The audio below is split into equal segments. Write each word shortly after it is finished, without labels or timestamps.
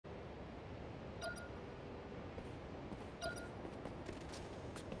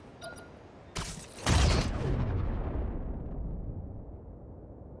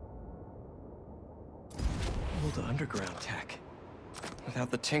Old underground tech.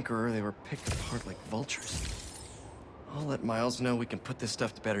 Without the Tinkerer, they were picked apart like vultures. I'll let Miles know we can put this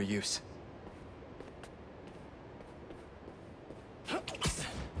stuff to better use.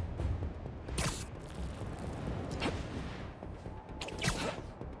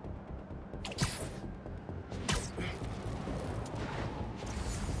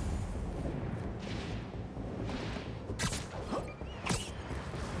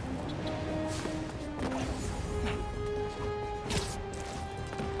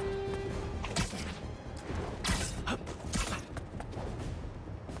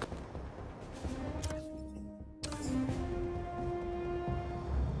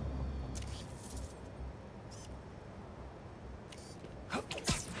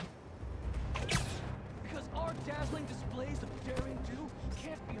 Dazzling displays of daring do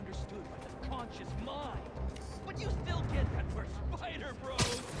can't be understood by the conscious mind. But you still get that for Spider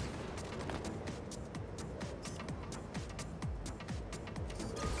Bros.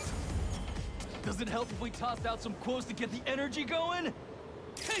 Does it help if we toss out some quotes to get the energy going?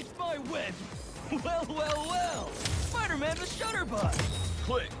 Taste my wit! Well, well, well! Spider-Man the Shutterbug!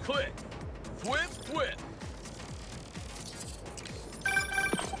 Click, click! Twit, twit!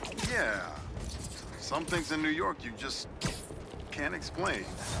 Yeah. Some things in New York you just can't explain.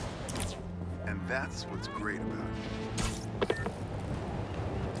 And that's what's great about it.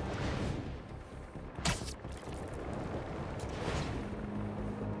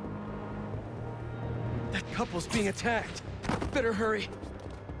 That couple's being attacked. Better hurry.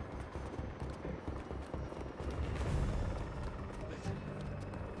 Listen,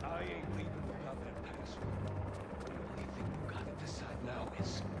 I ain't leaving without that pass. The only thing you gotta decide now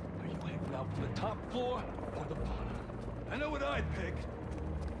is, are you heading out from the top floor or the bottom? I know what I'd pick.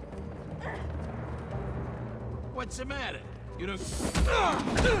 What's the matter? You don't...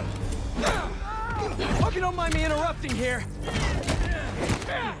 Hope you don't mind me interrupting here.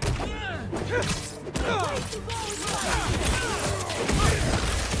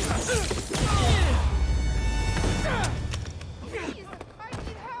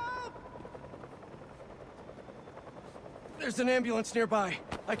 There's an ambulance nearby.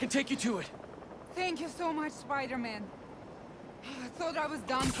 I can take you to it. Thank you so much, Spider-Man. I thought I was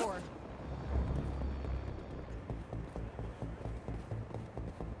done for.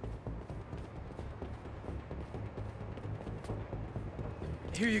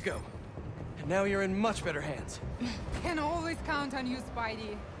 Here you go. And now you're in much better hands. Can always count on you,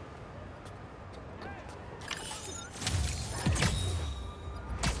 Spidey.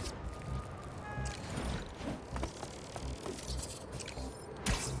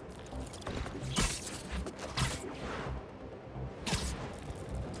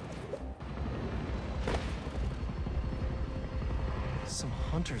 Some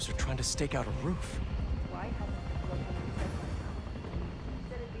hunters are trying to stake out a roof. Why haven't you looked on the set by now?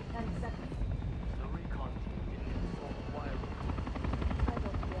 Said it'd be 10 seconds. The recon team didn't install the wire. I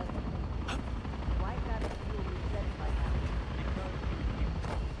don't get it. Why haven't you reset it by now? Because you keep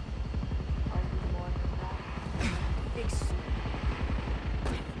talking. I'll do more than that. Fix you.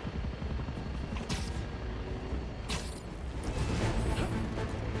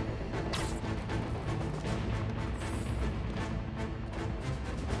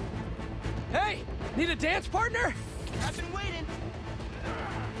 Hey! Need a dance partner? I've been waiting.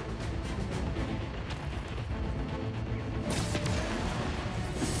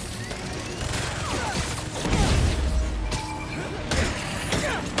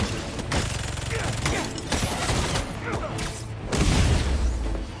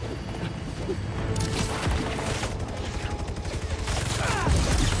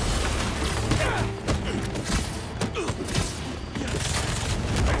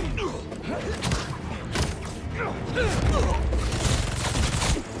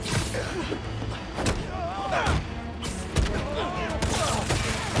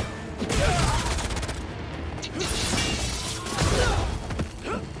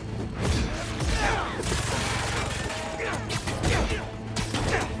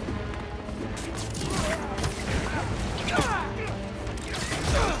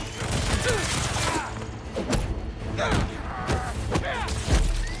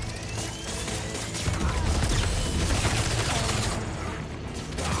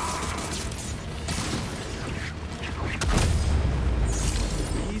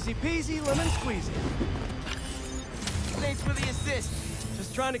 Easy peasy, lemon squeezy. Thanks for the assist.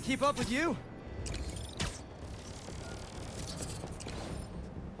 Just trying to keep up with you.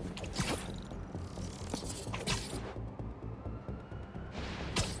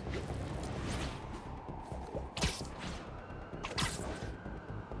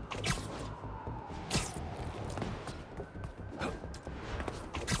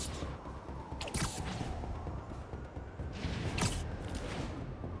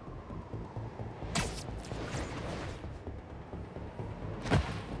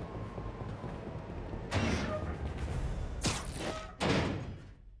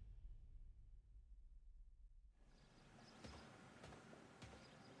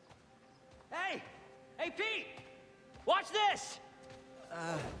 Hey, Pete! Watch this!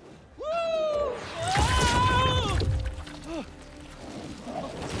 Woo!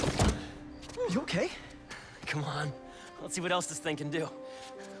 You okay? Come on. Let's see what else this thing can do.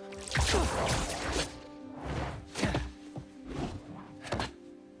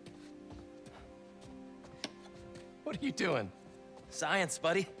 What are you doing? Science,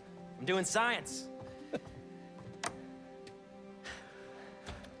 buddy. I'm doing science.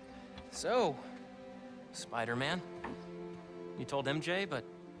 So, Spider-Man, you told MJ, but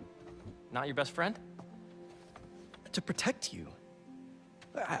not your best friend? To protect you.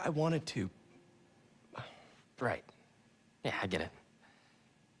 I wanted to. Right. Yeah, I get it.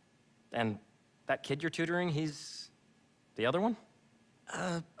 And that kid you're tutoring, he's the other one?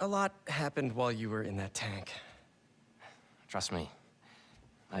 A lot happened while you were in that tank. Trust me,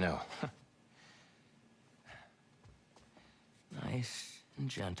 I know. Nice and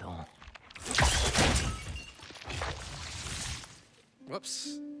gentle.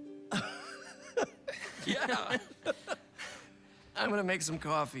 Whoops. Yeah. I'm gonna make some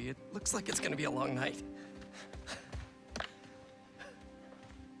coffee. It looks like it's gonna be a long night.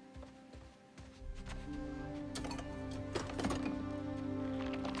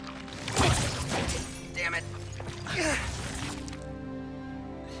 Damn it.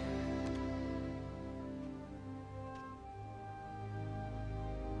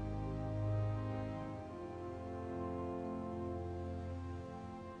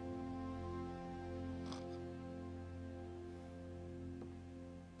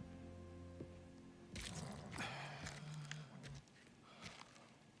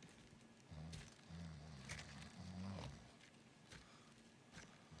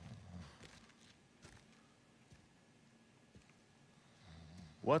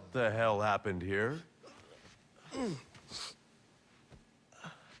 What the hell happened here?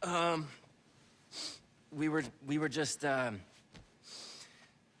 We were just,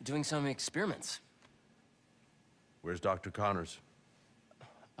 doing some experiments. Where's Dr. Connors?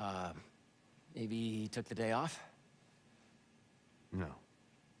 Maybe he took the day off? No.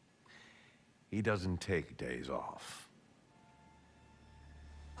 He doesn't take days off.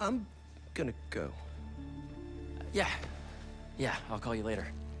 I'm gonna go. Yeah. Yeah, I'll call you later.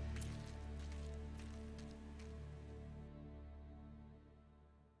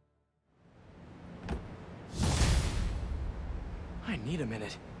 I need a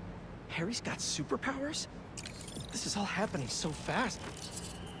minute. Harry's got superpowers? This is all happening so fast.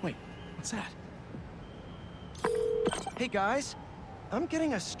 Wait, what's that? Hey guys, I'm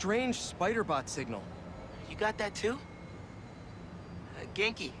getting a strange spider-bot signal. You got that too?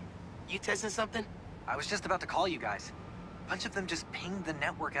 Genki, you testing something? I was just about to call you guys. A bunch of them just pinged the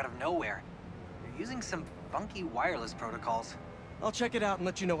network out of nowhere. They're using some funky wireless protocols. I'll check it out and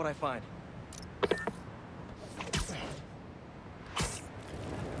let you know what I find.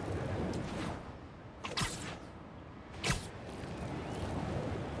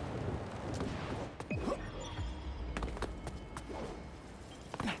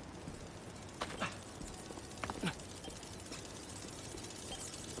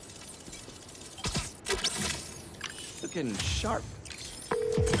 Looking sharp.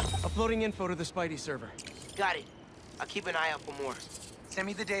 Uploading info to the Spidey server. Got it. I'll keep an eye out for more. Send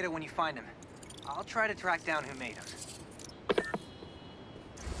me the data when you find them. I'll try to track down who made them.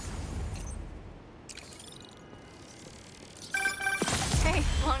 Hey,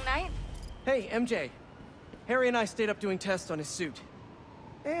 long night? Hey, MJ. Harry and I stayed up doing tests on his suit.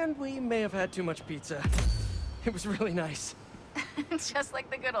 And we may have had too much pizza. It was really nice. Just like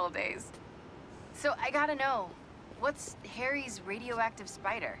the good old days. So I gotta know, what's Harry's radioactive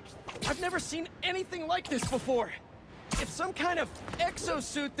spider? I've never seen anything like this before. It's some kind of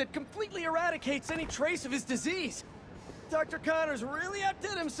exosuit that completely eradicates any trace of his disease. Dr. Connors really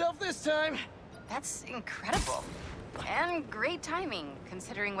outdid himself this time. That's incredible. And great timing,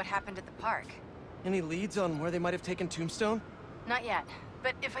 considering what happened at the park. Any leads on where they might have taken Tombstone? Not yet,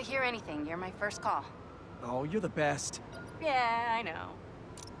 but if I hear anything, you're my first call. Oh, you're the best. Yeah, I know.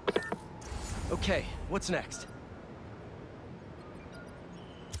 Okay, what's next?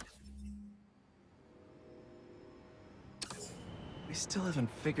 We still haven't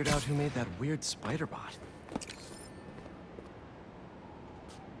figured out who made that weird spider bot.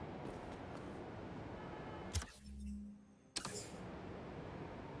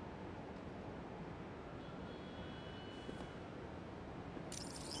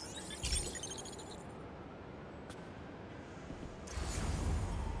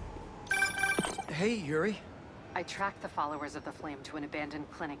 Hey, Yuri. I tracked the followers of the Flame to an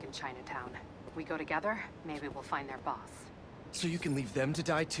abandoned clinic in Chinatown. We go together, maybe we'll find their boss. So you can leave them to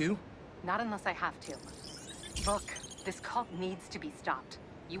die too? Not unless I have to. Look, this cult needs to be stopped.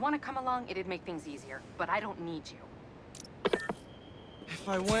 You want to come along, it'd make things easier, but I don't need you. If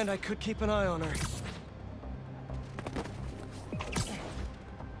I went, I could keep an eye on her.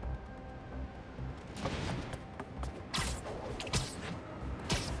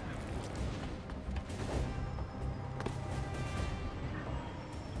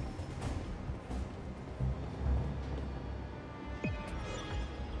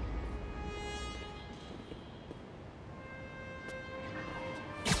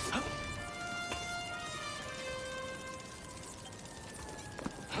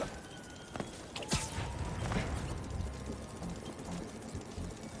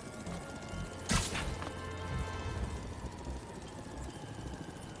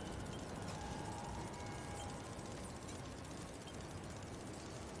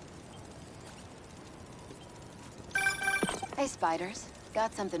 Hey, Spiders.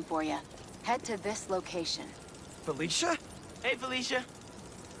 Got something for you. Head to this location. Felicia? Hey, Felicia.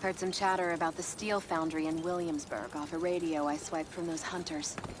 Heard some chatter about the steel foundry in Williamsburg off a radio I swiped from those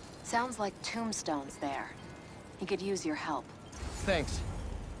hunters. Sounds like Tombstone's there. He could use your help. Thanks.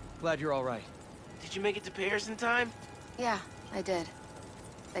 Glad you're all right. Did you make it to Paris in time? Yeah, I did.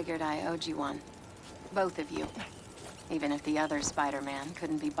 Figured I owed you one. Both of you. Even if the other Spider-Man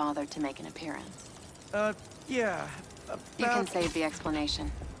couldn't be bothered to make an appearance. Yeah. You can save the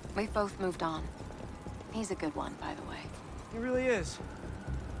explanation. We've both moved on. He's a good one, by the way. He really is.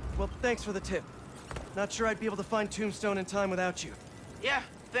 Well, thanks for the tip. Not sure I'd be able to find Tombstone in time without you. Yeah,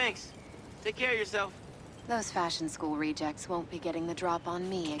 thanks. Take care of yourself. Those fashion school rejects won't be getting the drop on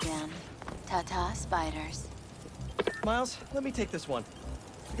me again. Ta-ta, Spiders. Miles, let me take this one.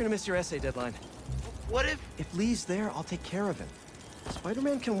 You're gonna miss your essay deadline. What if... If Lee's there, I'll take care of him.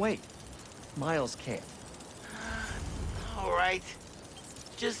 Spider-Man can wait. Miles can't. All right.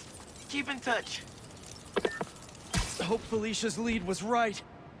 Just keep in touch. Hope Felicia's lead was right.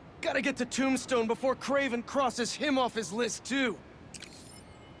 Gotta get to Tombstone before Craven crosses him off his list, too.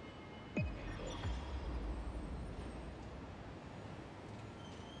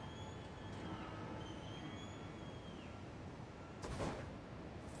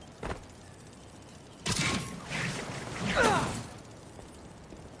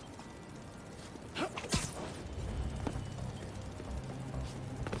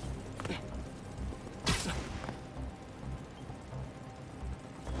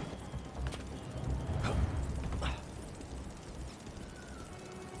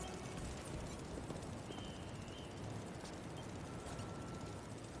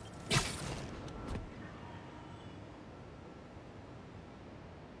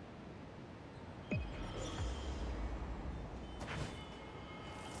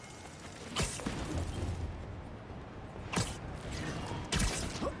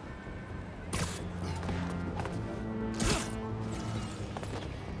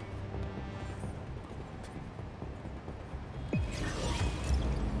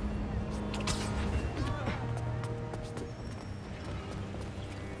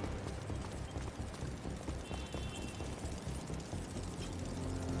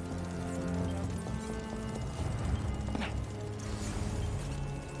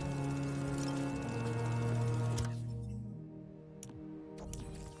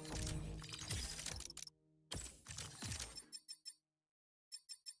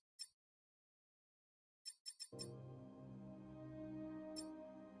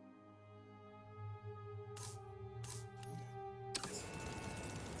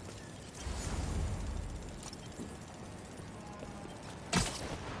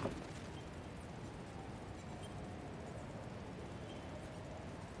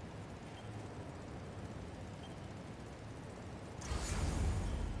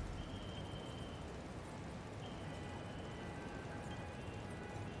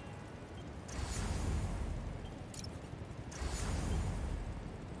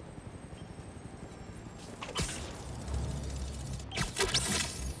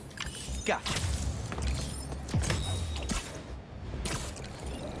 Gotcha.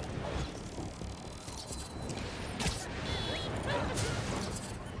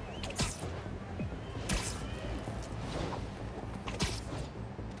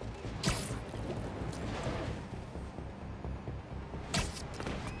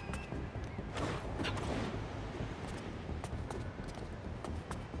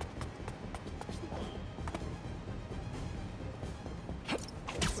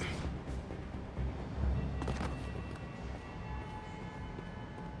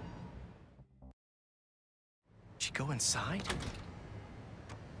 Go inside?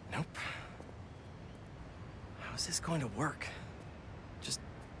 Nope. How is this going to work? Just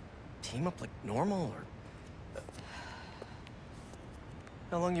team up like normal, or...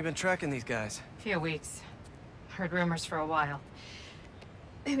 How long you been tracking these guys? Few weeks. Heard rumors for a while.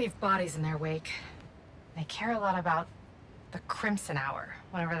 They leave bodies in their wake. They care a lot about the Crimson Hour,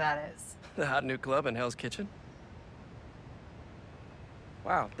 whatever that is. The hot new club in Hell's Kitchen?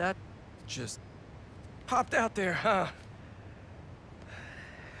 Wow, that just popped out there, huh?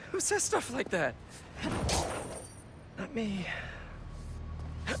 Who says stuff like that? Not me.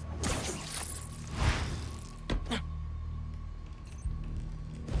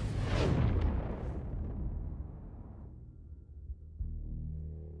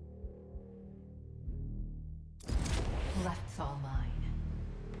 Left's all mine.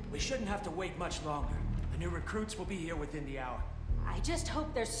 We shouldn't have to wait much longer. The new recruits will be here within the hour. I just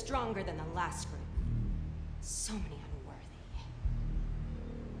hope they're stronger than the last group. So many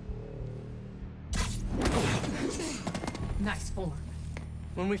unworthy. Nice form.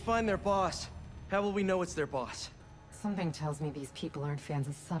 When we find their boss, how will we know it's their boss? Something tells me these people aren't fans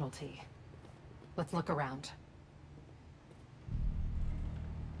of subtlety. Let's look around.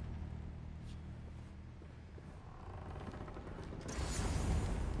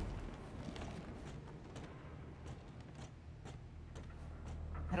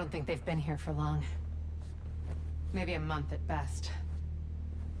 I don't think they've been here for long. Maybe a month at best.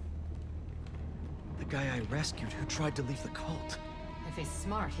 The guy I rescued who tried to leave the cult. If he's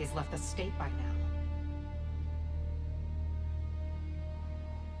smart, he's left the state by now.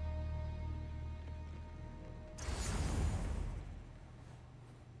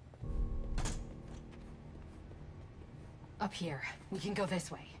 Up here. We can go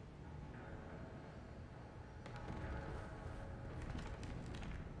this way.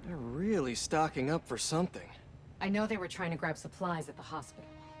 They're really stocking up for something. I know they were trying to grab supplies at the hospital.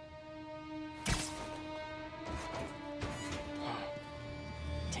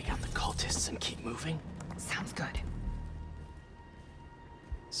 Take out the cultists and keep moving? Sounds good.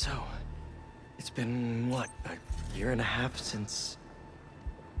 So, it's been, what, a year and a half since...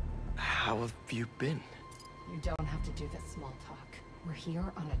 How have you been? You don't have to do this small talk. We're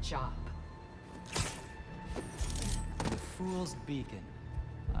here on a job. The Fool's Beacon.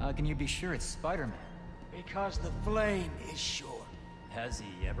 Can you be sure it's Spider-Man? Because the flame is sure. Has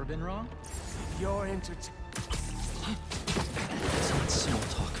he ever been wrong? If you're into... It's not small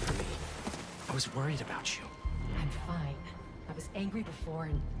talk for me. I was worried about you. I'm fine. I was angry before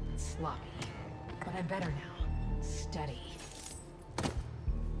and sloppy. But I'm better now. Steady.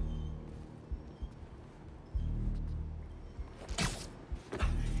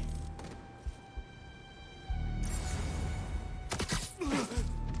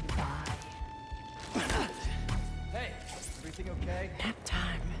 Hey, everything okay? Nap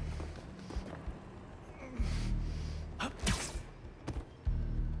time.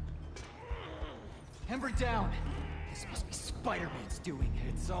 Hammer down! This must be Spider-Man's doing.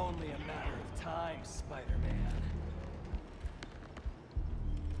 It's only a matter of time, Spider-Man.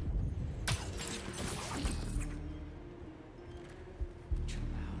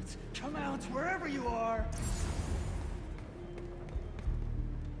 Come out, wherever you are!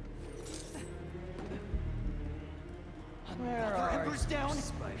 Where are Ember's down?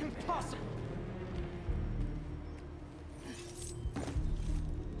 Impossible!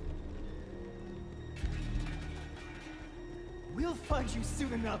 We'll find you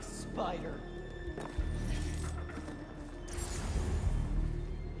soon enough, Spider.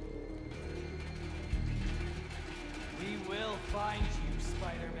 We will find you,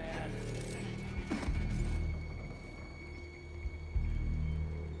 Spider-Man.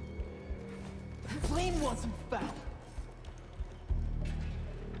 Flame wants him foul.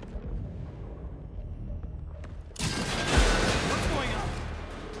 What's going on?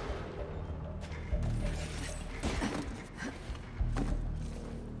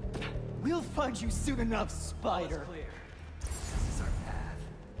 We'll find you soon enough, Spider. Clear. This is our path.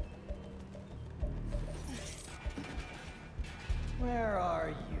 Where are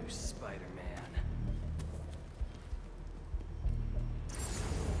you, Spider-Man?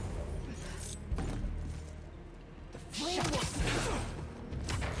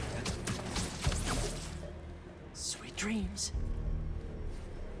 Sweet dreams.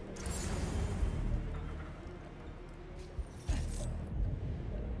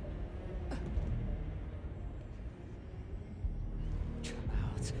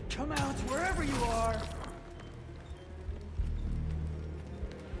 Come out, wherever you are!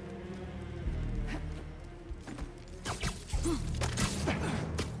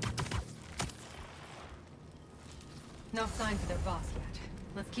 No sign for their boss yet.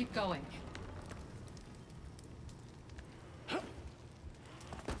 Let's keep going.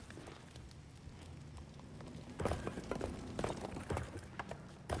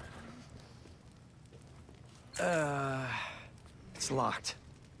 It's locked.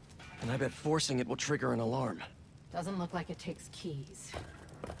 And I bet forcing it will trigger an alarm. Doesn't look like it takes keys.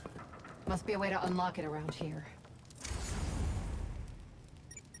 Must be a way to unlock it around here.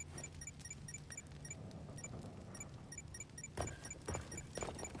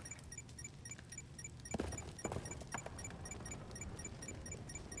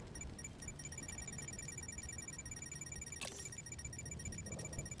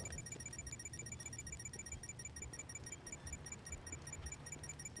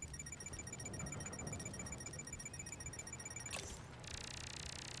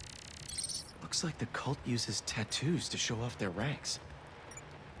 Looks like the cult uses tattoos to show off their ranks.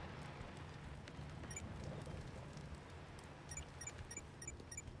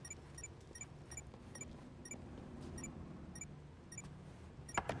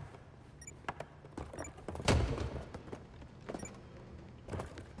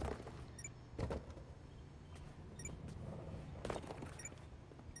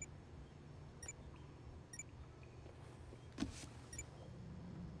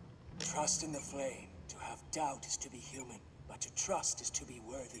 Trust in the flame. To have doubt is to be human, but to trust is to be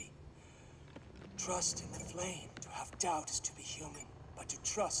worthy. Trust in the flame. To have doubt is to be human, but to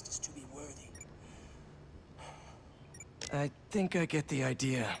trust is to be worthy. I think I get the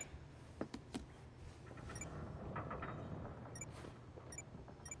idea.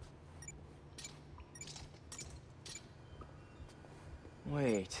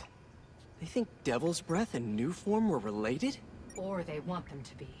 Wait. They think Devil's Breath and New Form were related? Or they want them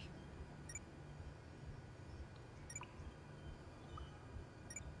to be.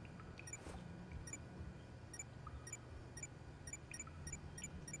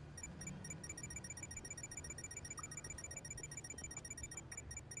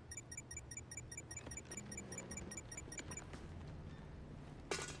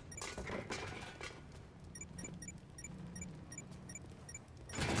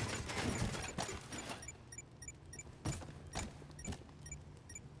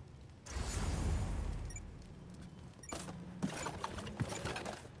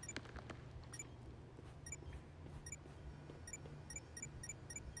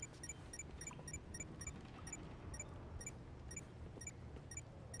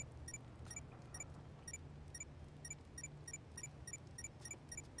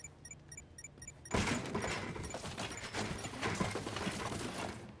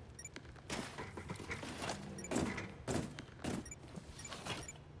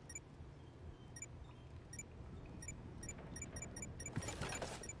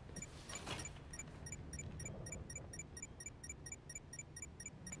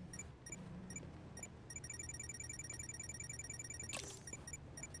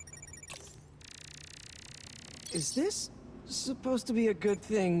 Is this supposed to be a good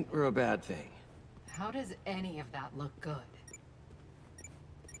thing or a bad thing? How does any of that look good?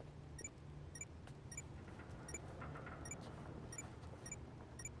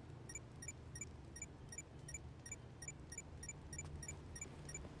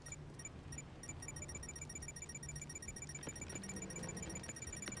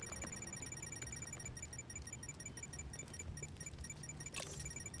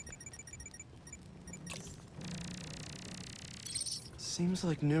 Seems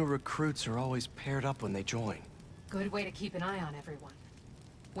like new recruits are always paired up when they join. Good way to keep an eye on everyone.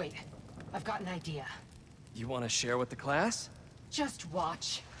 Wait, I've got an idea. You want to share with the class? Just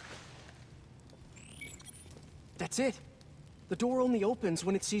watch. That's it. The door only opens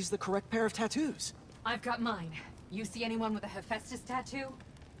when it sees the correct pair of tattoos. I've got mine. You see anyone with a Hephaestus tattoo?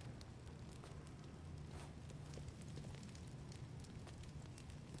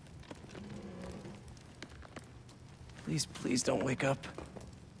 Please, please don't wake up.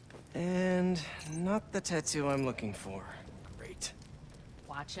 And not the tattoo I'm looking for. Great.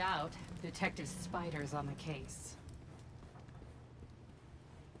 Watch out. Detective Spider's on the case.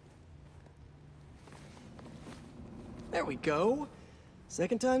 There we go.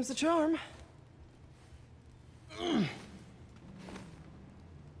 Second time's the charm.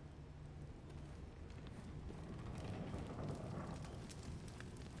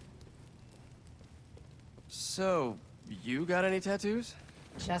 So, you got any tattoos?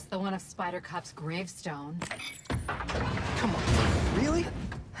 Just the one of Spider Cop's gravestone. Come on, really?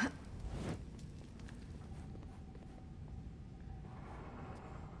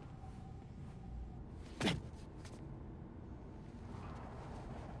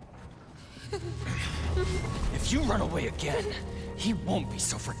 If you run away again, he won't be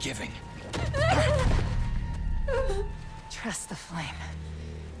so forgiving. Trust the flame,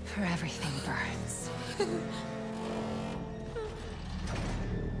 for everything burns.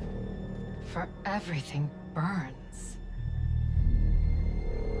 For everything burns.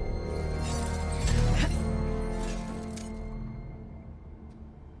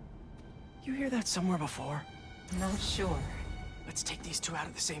 You hear that somewhere before? Not sure. Let's take these two out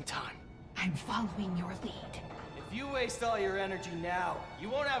at the same time. I'm following your lead. If you waste all your energy now, you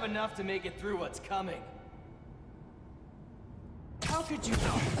won't have enough to make it through what's coming. How could you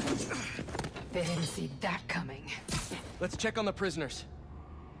know? They didn't see that coming. Let's check on the prisoners.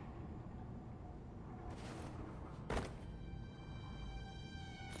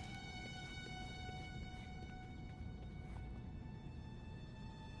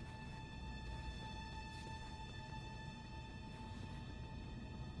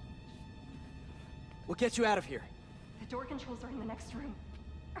 We'll get you out of here. The door controls are in the next room.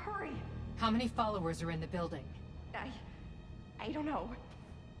 Hurry! How many followers are in the building? I don't know.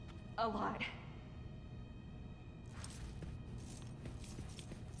 A lot.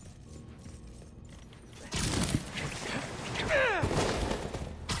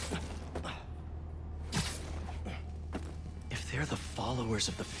 If they're the followers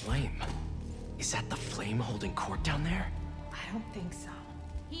of the flame, is that the flame holding court down there? I don't think so.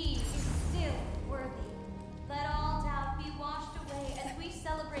 He is still worthy. Let all doubt be washed away as we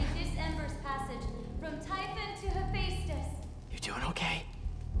celebrate this Ember's passage from Typhon to Hephaestus. You doing okay?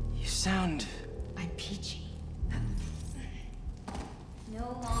 You sound... I'm peachy.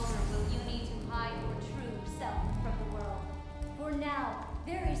 No longer will you need to hide your true self from the world. For now,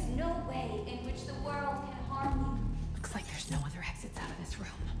 there is no way in which the world can harm you. Looks like there's no other exits out of this room.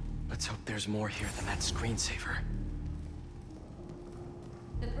 Let's hope there's more here than that screensaver.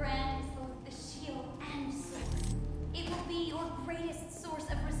 The brand is both the shield and sword. It will be your greatest source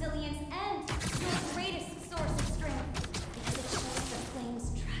of resilience and your greatest source of strength. Because it shows the flame's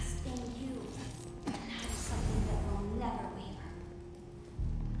trust in you. And that is something that will never waver.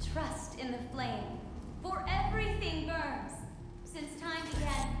 Trust in the flame. For everything burns. Since time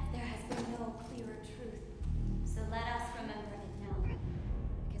began, there has been no clearer truth. So let us remember it now.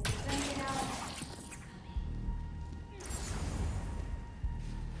 Because the 20th hour is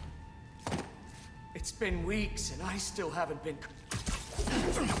coming. It's been weeks and I still haven't been...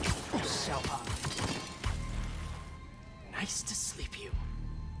 So hot. Nice to sleep you.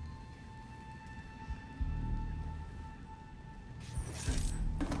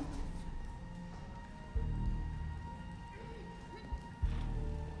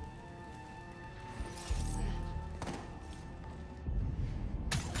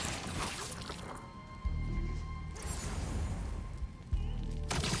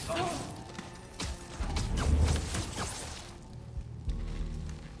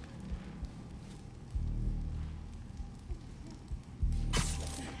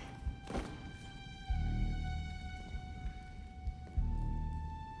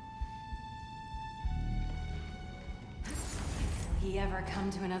 He ever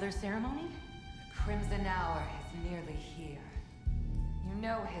come to another ceremony? The Crimson Hour is nearly here. You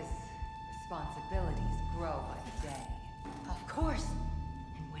know his responsibilities grow by the day. Of course.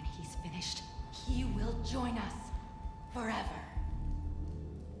 And when he's finished, he will join us. Forever.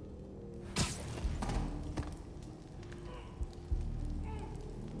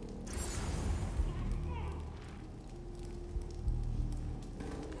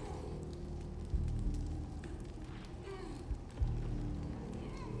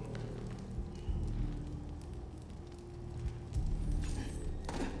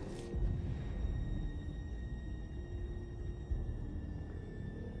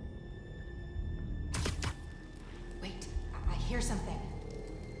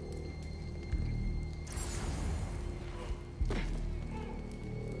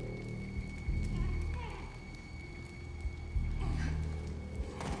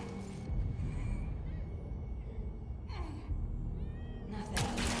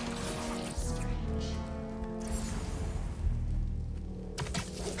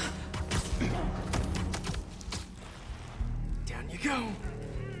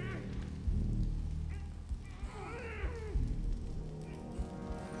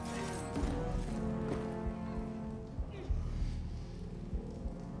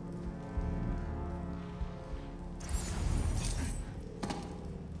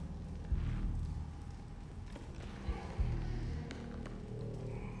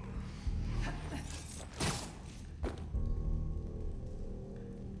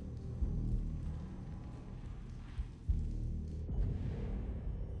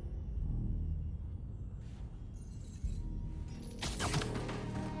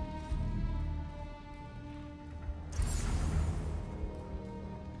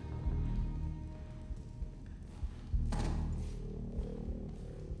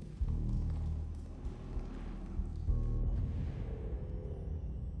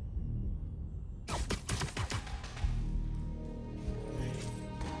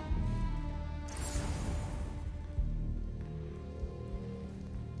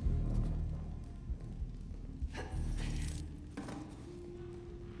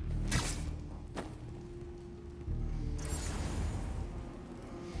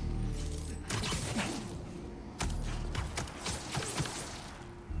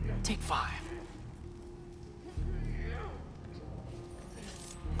 5.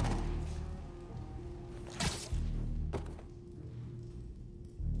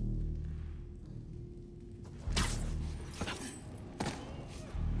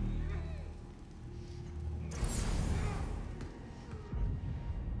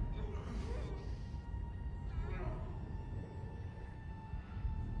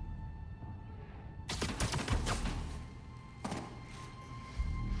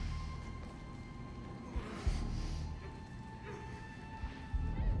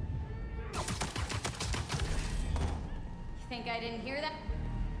 Think I didn't hear that?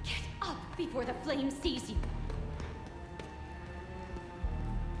 Get up before the flame sees you.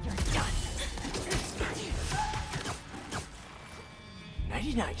 You're done.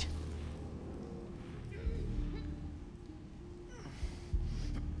 Nighty-night.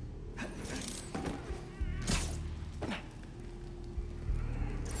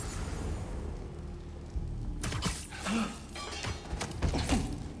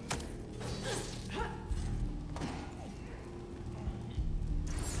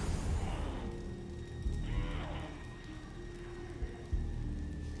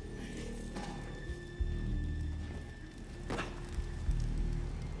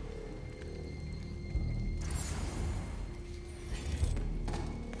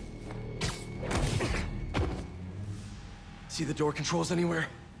 See the door controls anywhere?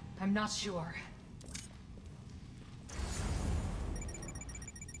 I'm not sure.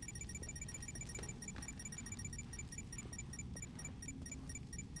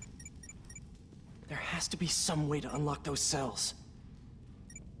 There has to be some way to unlock those cells.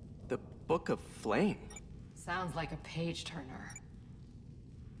 The Book of Flame. Sounds like a page turner.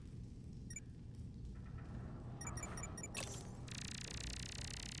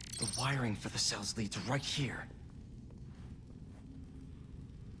 The wiring for the cells leads right here.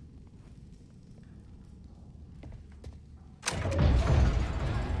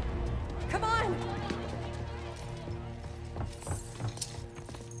 Come on!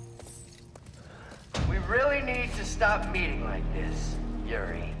 We really need to stop meeting like this,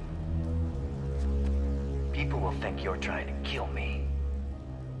 Yuri. People will think you're trying to kill me.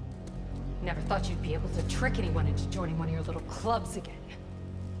 Never thought you'd be able to trick anyone into joining one of your little clubs again.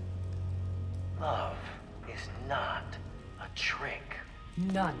 Love is not a trick.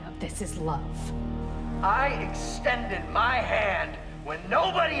 None of this is love. I extended my hand when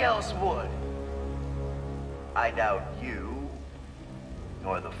nobody else would. I doubt you,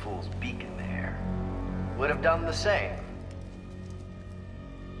 nor the fool's beacon there, would have done the same.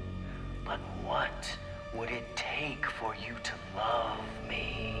 But what would it take for you to love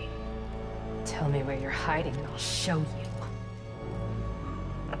me? Tell me where you're hiding and I'll show you.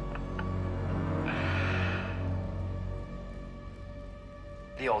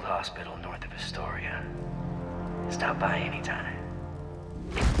 The old hospital north of Astoria. Stop by anytime.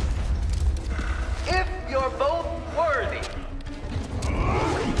 If you're both worthy.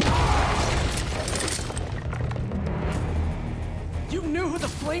 You knew who the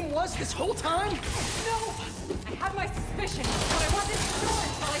Flame was this whole time? No! I had my suspicions, but I wasn't sure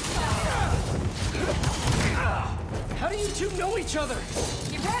until I saw it. How do you two know each other?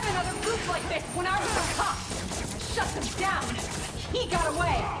 He ran another group like this when I was a cop. I shut them down. He got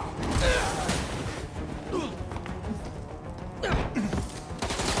away.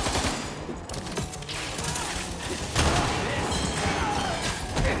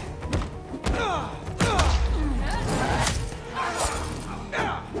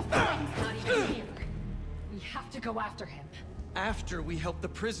 Not even here. We have to go after him. After we help the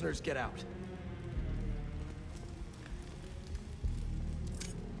prisoners get out.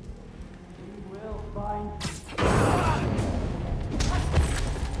 We will find...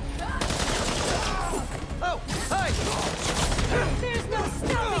 Oh, hi! There's no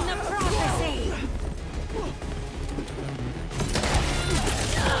stopping the prophecy!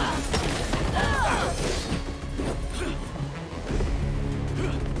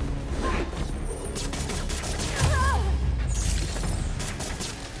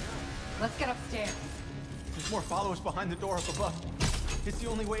 Let's get upstairs. There's more followers behind the door up above. It's the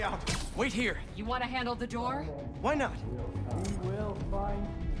only way out. Wait here. You want to handle the door? Why not? We will find...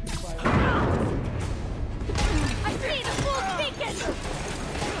 I see the full beacon!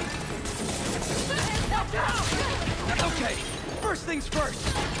 Okay, first things first.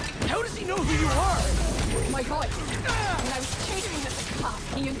 How does he know who you are? My voice. When I was chasing him as a cop,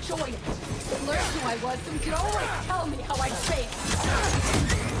 he enjoyed it. He learned who I was, so he could always tell me how I'd fail.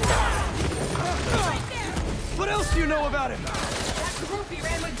 What else do you know about him? That group he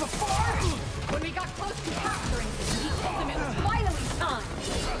ran with before? When we got close to capturing him, he told him it was finally time.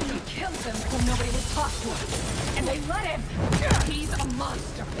 He killed them so nobody would talk to him. And they let him. He's a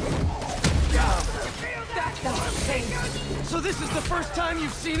monster. That's the thing. So this is the first time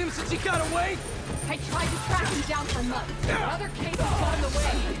you've seen him since he got away? I tried to track him down for months. Other cases got in the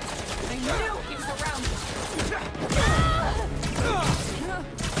way. I knew he was around.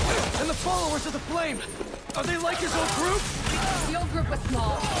 And the followers of the Flame, are they like his old group? The old group was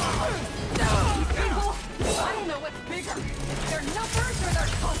small. These people, I don't know what's bigger. Their numbers or their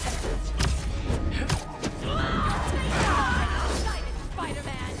context.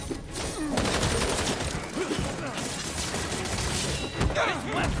 Spider-Man! His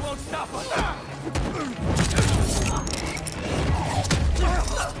left won't stop us!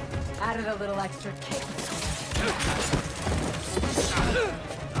 Added a little extra kick.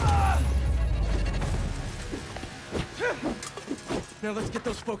 Now let's get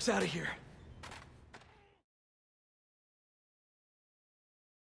those folks out of here.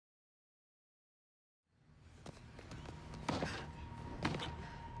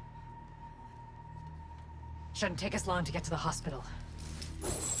 Shouldn't take us long to get to the hospital.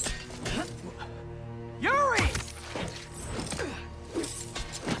 Yuri!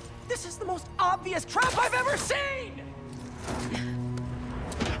 This is the most obvious trap I've ever seen!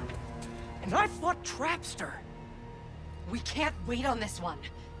 And I fought Trapster. We can't wait on this one.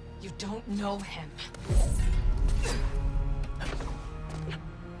 You don't know him.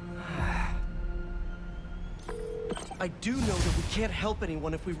 I do know that we can't help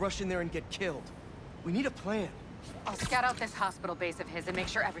anyone if we rush in there and get killed. We need a plan. I'll scout out this hospital base of his and make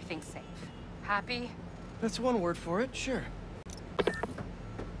sure everything's safe. Happy? That's one word for it, sure.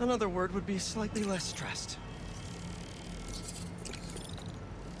 Another word would be slightly less stressed.